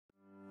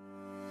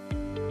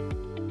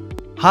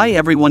Hi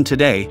everyone,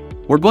 today,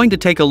 we're going to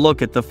take a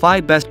look at the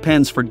 5 best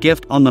pens for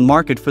gift on the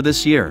market for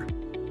this year.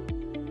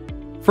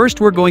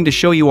 First, we're going to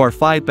show you our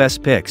 5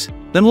 best picks,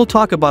 then we'll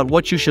talk about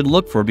what you should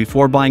look for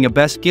before buying a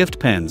best gift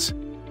pens.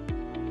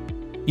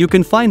 You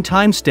can find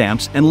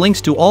timestamps and links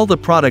to all the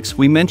products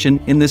we mention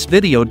in this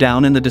video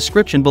down in the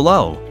description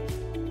below.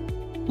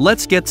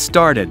 Let's get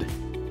started.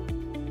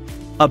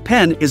 A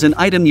pen is an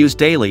item used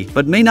daily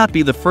but may not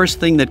be the first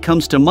thing that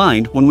comes to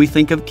mind when we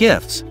think of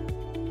gifts.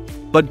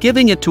 But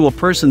giving it to a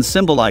person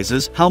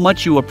symbolizes how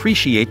much you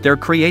appreciate their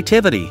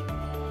creativity.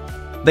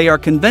 They are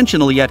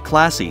conventional yet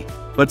classy,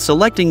 but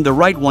selecting the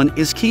right one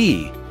is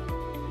key.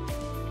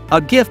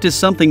 A gift is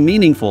something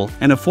meaningful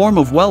and a form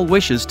of well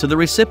wishes to the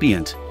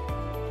recipient.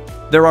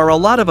 There are a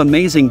lot of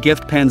amazing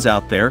gift pens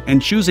out there, and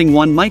choosing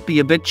one might be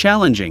a bit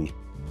challenging.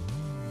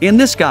 In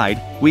this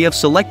guide, we have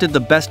selected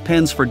the best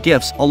pens for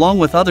gifts along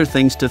with other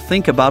things to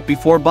think about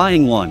before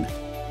buying one.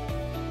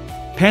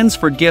 Pens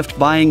for Gift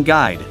Buying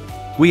Guide.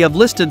 We have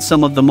listed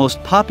some of the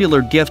most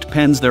popular gift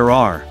pens there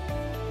are.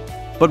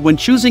 But when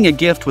choosing a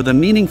gift with a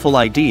meaningful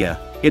idea,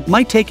 it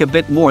might take a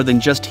bit more than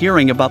just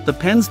hearing about the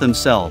pens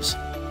themselves.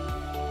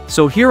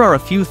 So here are a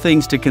few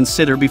things to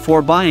consider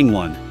before buying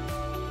one.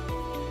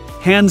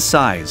 Hand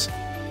size.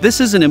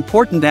 This is an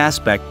important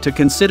aspect to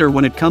consider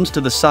when it comes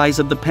to the size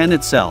of the pen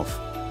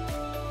itself.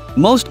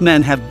 Most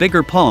men have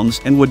bigger palms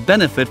and would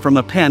benefit from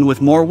a pen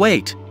with more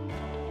weight.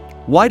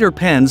 Wider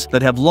pens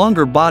that have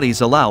longer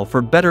bodies allow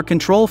for better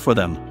control for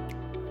them.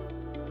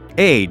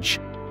 Age.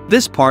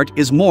 This part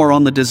is more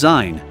on the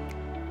design.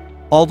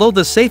 Although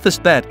the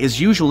safest bet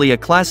is usually a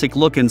classic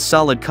look in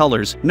solid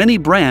colors, many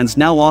brands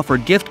now offer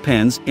gift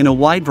pens in a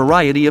wide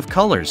variety of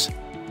colors.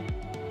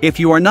 If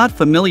you are not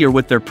familiar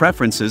with their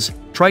preferences,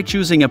 try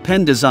choosing a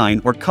pen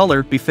design or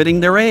color befitting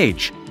their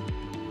age.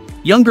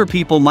 Younger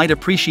people might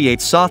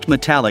appreciate soft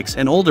metallics,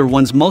 and older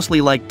ones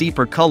mostly like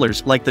deeper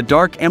colors like the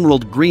dark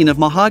emerald green of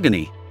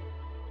mahogany.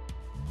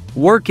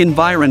 Work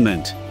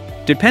environment.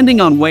 Depending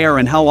on where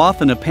and how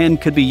often a pen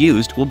could be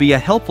used will be a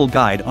helpful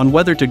guide on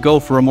whether to go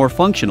for a more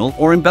functional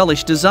or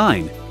embellished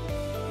design.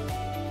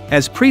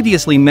 As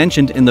previously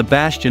mentioned in the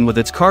Bastion with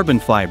its carbon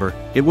fiber,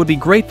 it would be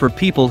great for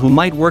people who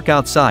might work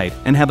outside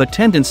and have a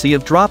tendency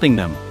of dropping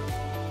them.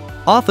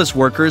 Office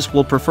workers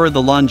will prefer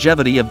the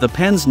longevity of the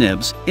pen's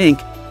nibs,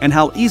 ink, and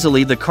how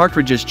easily the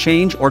cartridges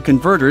change or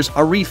converters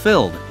are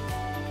refilled.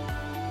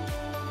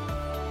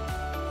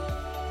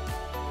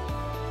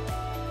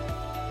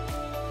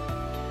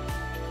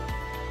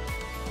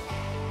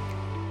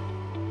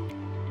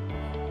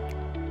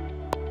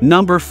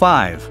 Number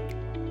 5.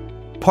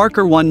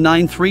 Parker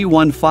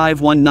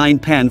 19311519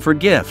 Pen for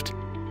Gift.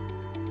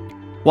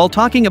 While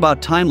talking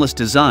about timeless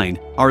design,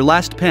 our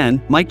last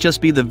pen might just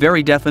be the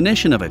very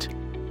definition of it.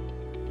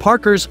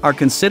 Parkers are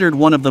considered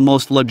one of the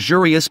most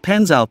luxurious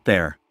pens out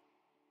there.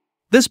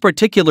 This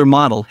particular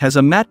model has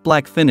a matte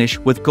black finish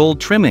with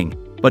gold trimming,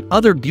 but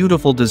other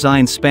beautiful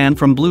designs span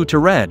from blue to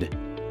red.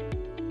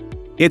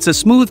 It's a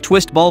smooth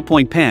twist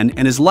ballpoint pen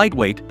and is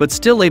lightweight but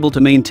still able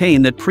to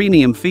maintain that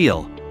premium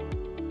feel.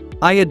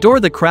 I adore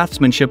the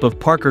craftsmanship of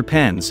Parker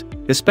pens,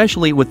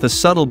 especially with the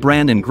subtle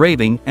brand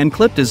engraving and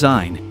clip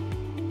design.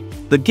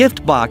 The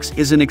gift box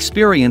is an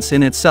experience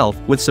in itself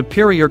with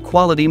superior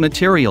quality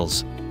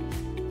materials.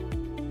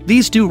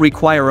 These do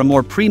require a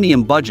more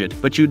premium budget,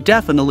 but you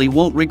definitely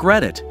won't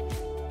regret it.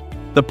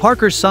 The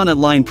Parker Sonnet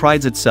line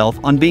prides itself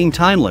on being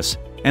timeless,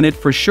 and it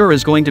for sure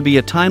is going to be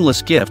a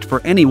timeless gift for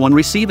anyone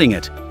receiving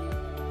it.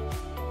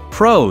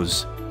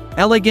 Pros.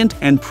 Elegant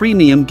and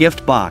premium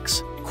gift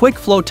box. Quick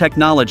flow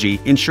technology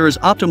ensures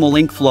optimal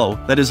ink flow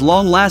that is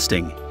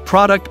long-lasting.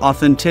 Product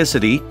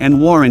authenticity and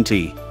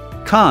warranty.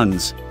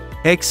 Cons.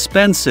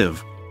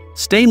 Expensive.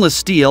 Stainless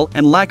steel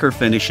and lacquer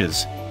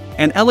finishes.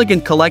 An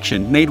elegant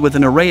collection made with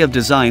an array of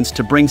designs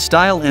to bring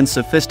style and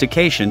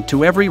sophistication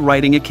to every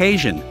writing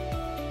occasion.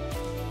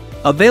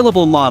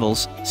 Available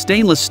models: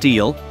 stainless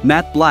steel,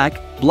 matte black,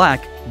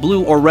 black,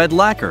 blue or red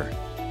lacquer.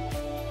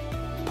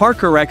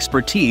 Parker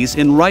expertise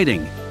in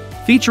writing.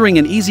 Featuring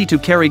an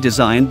easy-to-carry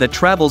design that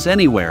travels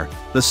anywhere,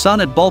 the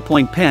Sonnet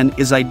ballpoint pen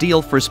is ideal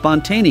for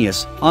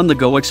spontaneous,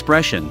 on-the-go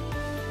expression.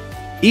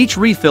 Each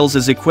refills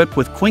is equipped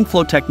with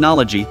QuickFlow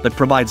technology that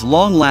provides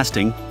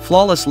long-lasting,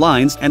 flawless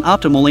lines and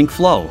optimal ink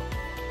flow.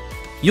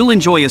 You'll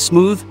enjoy a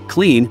smooth,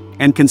 clean,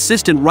 and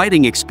consistent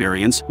writing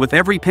experience with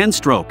every pen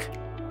stroke.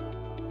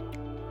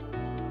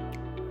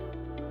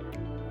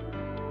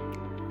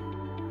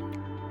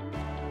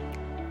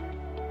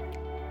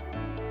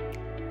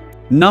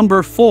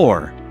 Number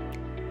 4.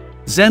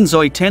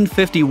 Zenzoi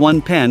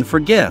 1051 Pen for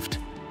Gift.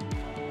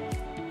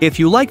 If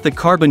you like the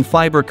carbon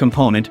fiber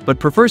component but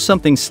prefer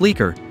something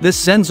sleeker,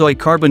 this Zenzoi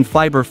carbon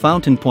fiber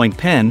fountain point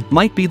pen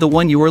might be the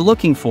one you are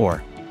looking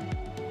for.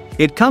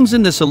 It comes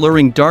in this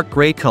alluring dark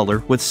gray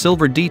color with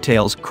silver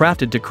details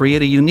crafted to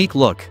create a unique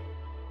look.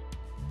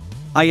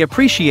 I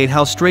appreciate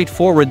how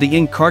straightforward the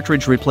ink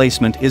cartridge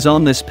replacement is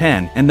on this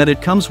pen, and that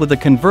it comes with a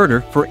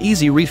converter for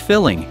easy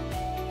refilling.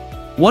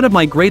 One of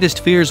my greatest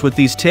fears with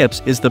these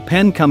tips is the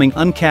pen coming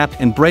uncapped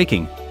and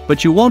breaking,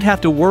 but you won't have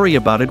to worry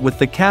about it with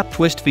the cap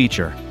twist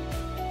feature.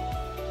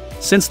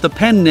 Since the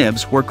pen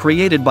nibs were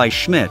created by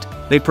Schmidt,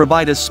 they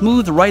provide a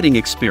smooth writing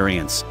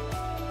experience.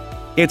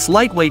 It's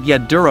lightweight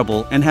yet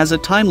durable and has a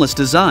timeless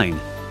design.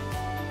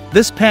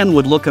 This pen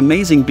would look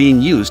amazing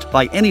being used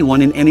by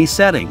anyone in any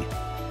setting.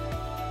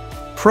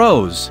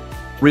 Pros: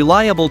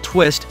 reliable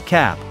twist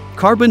cap,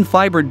 carbon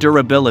fiber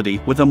durability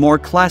with a more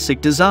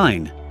classic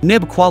design.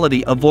 Nib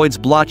quality avoids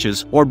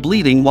blotches or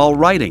bleeding while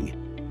writing.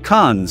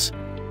 Cons: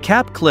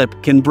 cap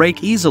clip can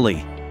break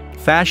easily.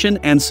 Fashion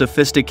and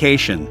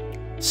sophistication.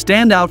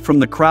 Stand out from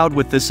the crowd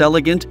with this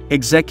elegant,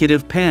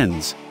 executive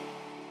pens.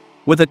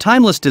 With a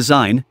timeless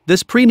design,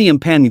 this premium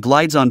pen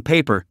glides on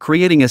paper,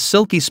 creating a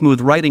silky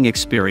smooth writing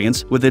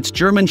experience with its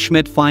German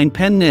Schmidt fine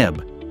pen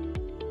nib.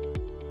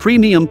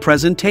 Premium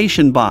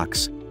presentation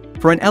box.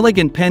 For an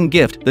elegant pen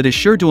gift that is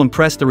sure to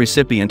impress the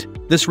recipient,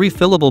 this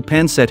refillable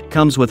pen set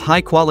comes with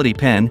high-quality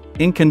pen,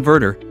 ink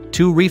converter,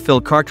 2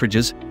 refill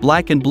cartridges,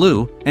 black and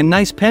blue, and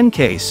nice pen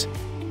case.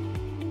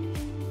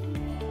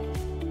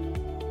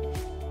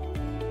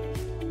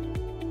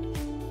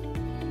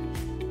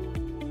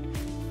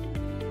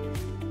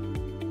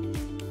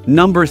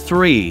 Number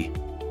 3.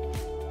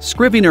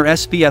 Scrivener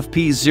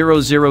SPFP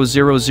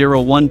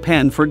 00001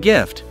 pen for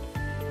gift.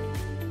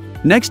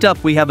 Next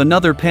up we have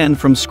another pen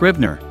from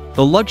Scrivener,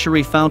 the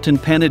Luxury Fountain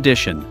Pen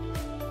Edition.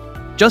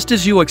 Just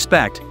as you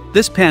expect,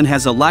 this pen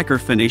has a lacquer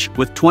finish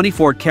with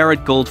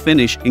 24-karat gold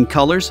finish in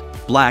colors,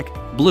 black,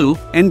 blue,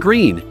 and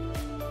green.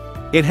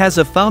 It has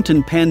a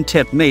fountain pen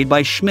tip made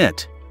by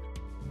Schmidt.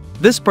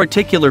 This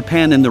particular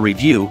pen in the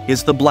review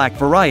is the black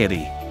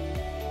variety.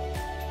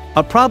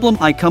 A problem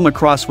I come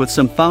across with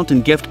some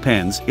fountain gift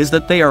pens is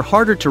that they are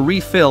harder to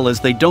refill as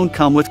they don't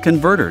come with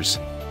converters.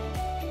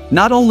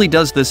 Not only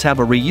does this have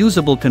a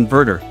reusable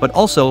converter but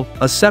also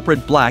a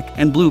separate black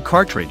and blue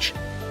cartridge.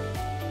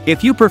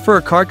 If you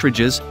prefer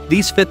cartridges,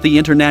 these fit the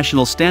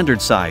international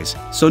standard size,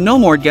 so no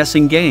more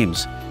guessing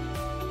games.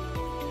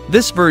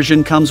 This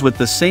version comes with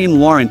the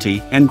same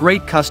warranty and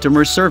great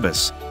customer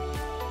service.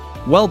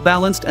 Well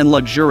balanced and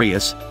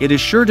luxurious, it is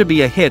sure to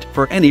be a hit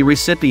for any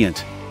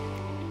recipient.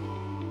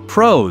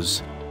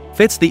 Pros: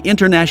 fits the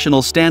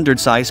international standard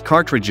size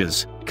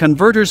cartridges.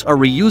 Converters are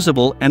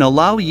reusable and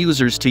allow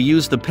users to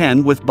use the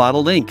pen with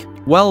bottled ink.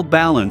 Well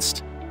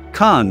balanced.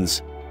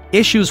 Cons: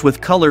 issues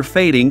with color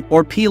fading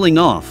or peeling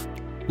off.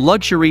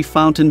 Luxury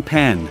fountain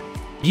pen.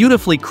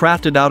 Beautifully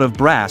crafted out of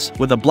brass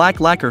with a black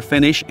lacquer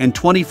finish and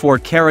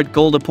 24-karat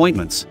gold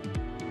appointments.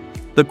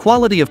 The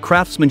quality of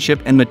craftsmanship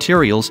and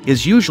materials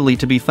is usually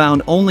to be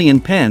found only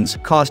in pens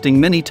costing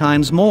many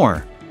times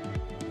more.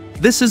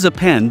 This is a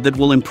pen that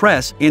will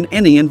impress in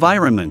any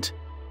environment.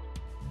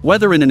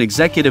 Whether in an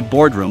executive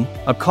boardroom,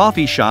 a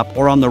coffee shop,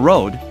 or on the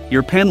road,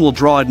 your pen will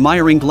draw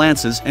admiring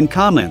glances and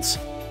comments.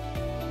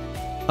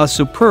 A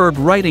superb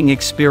writing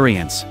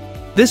experience.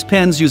 This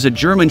pens use a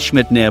German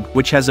Schmidt nib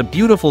which has a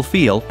beautiful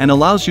feel and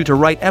allows you to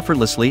write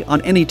effortlessly on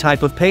any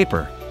type of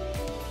paper.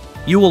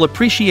 You will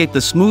appreciate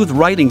the smooth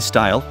writing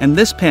style, and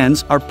these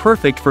pens are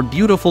perfect for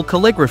beautiful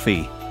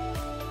calligraphy.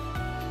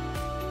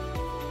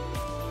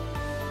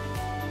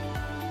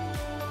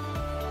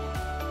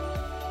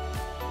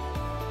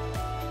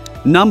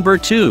 Number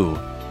 2.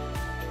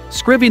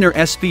 Scrivener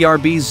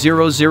SPRB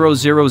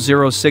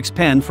 00006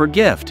 pen for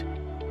gift.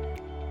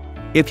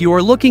 If you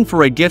are looking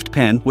for a gift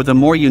pen with a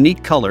more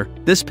unique color,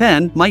 this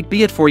pen might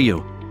be it for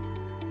you.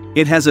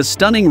 It has a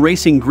stunning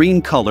racing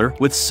green color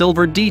with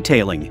silver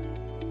detailing.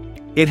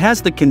 It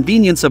has the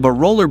convenience of a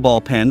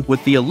rollerball pen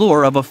with the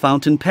allure of a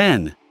fountain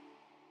pen.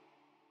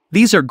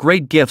 These are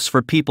great gifts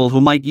for people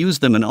who might use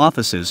them in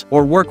offices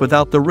or work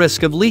without the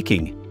risk of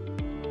leaking.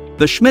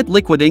 The Schmidt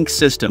liquid ink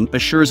system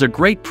assures a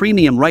great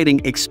premium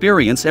writing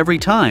experience every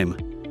time.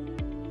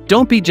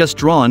 Don't be just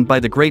drawn by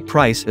the great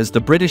price, as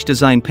the British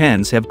design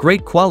pens have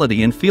great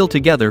quality and feel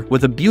together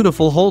with a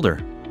beautiful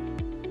holder.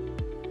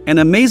 An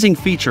amazing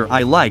feature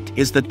I liked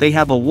is that they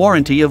have a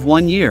warranty of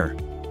 1 year.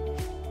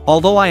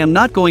 Although I am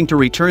not going to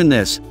return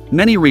this,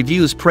 many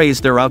reviews praise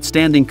their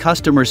outstanding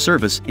customer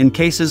service in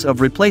cases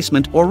of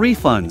replacement or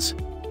refunds.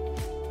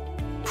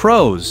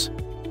 Pros: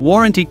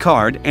 warranty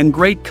card and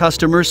great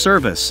customer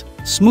service.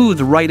 Smooth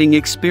writing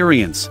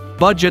experience.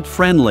 Budget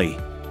friendly.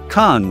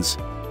 Cons: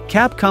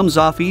 cap comes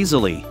off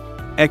easily.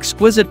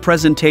 Exquisite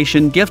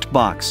presentation gift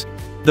box.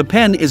 The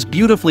pen is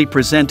beautifully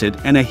presented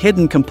and a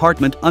hidden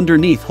compartment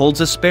underneath holds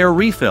a spare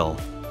refill.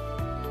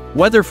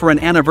 Whether for an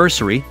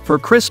anniversary, for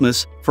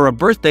Christmas, for a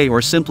birthday,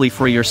 or simply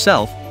for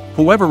yourself,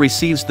 whoever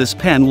receives this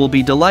pen will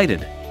be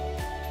delighted.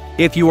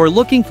 If you are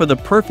looking for the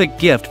perfect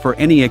gift for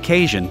any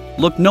occasion,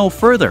 look no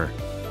further.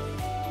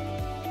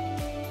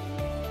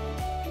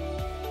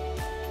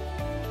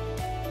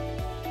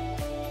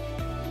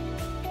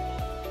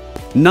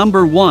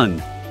 Number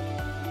 1.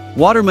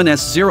 Waterman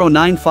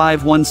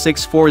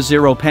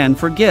S095164 pen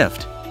for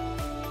gift.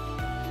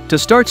 To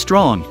start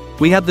strong,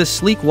 we have this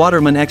sleek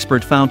Waterman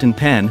Expert fountain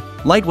pen,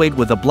 lightweight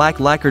with a black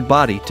lacquered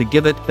body to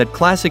give it that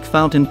classic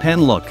fountain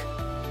pen look.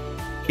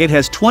 It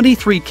has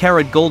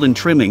 23-karat golden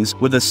trimmings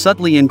with a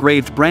subtly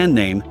engraved brand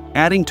name,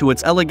 adding to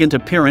its elegant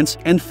appearance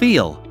and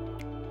feel.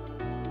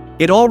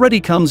 It already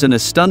comes in a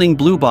stunning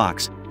blue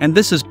box, and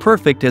this is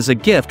perfect as a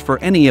gift for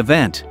any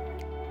event.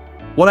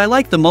 What I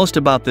like the most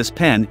about this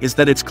pen is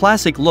that its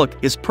classic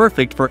look is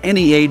perfect for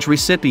any age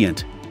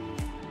recipient.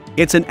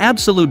 It's an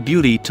absolute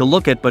beauty to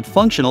look at, but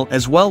functional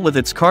as well with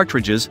its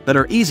cartridges that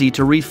are easy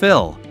to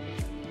refill.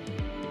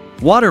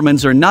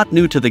 Watermans are not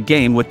new to the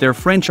game, with their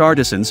French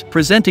artisans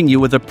presenting you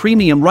with a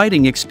premium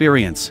writing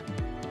experience.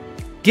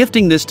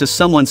 Gifting this to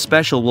someone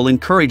special will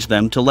encourage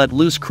them to let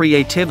loose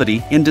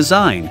creativity in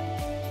design.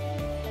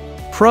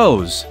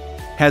 Pros: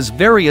 has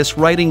various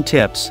writing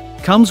tips,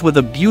 comes with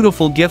a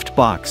beautiful gift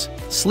box,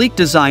 sleek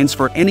designs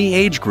for any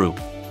age group.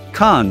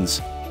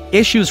 Cons: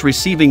 issues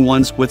receiving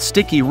ones with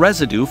sticky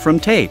residue from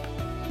tape.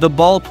 The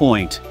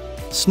ballpoint: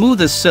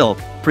 smooth as silk,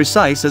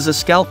 precise as a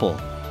scalpel.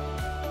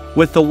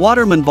 With the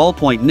Waterman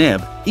ballpoint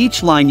nib,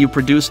 each line you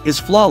produce is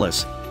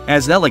flawless,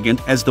 as elegant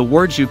as the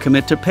words you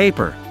commit to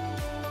paper.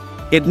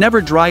 It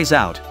never dries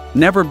out,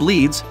 never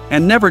bleeds,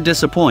 and never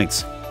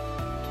disappoints.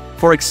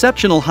 For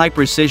exceptional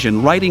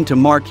high-precision writing to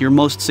mark your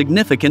most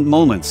significant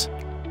moments.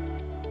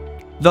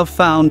 The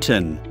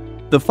Fountain: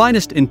 the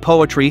finest in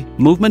poetry,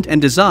 movement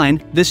and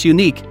design, this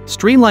unique,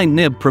 streamlined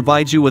nib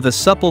provides you with a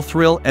supple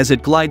thrill as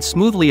it glides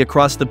smoothly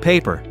across the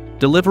paper,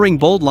 delivering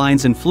bold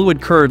lines and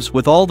fluid curves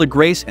with all the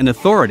grace and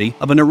authority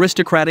of an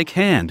aristocratic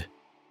hand.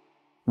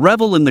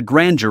 Revel in the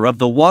grandeur of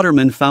the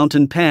Waterman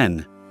fountain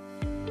pen.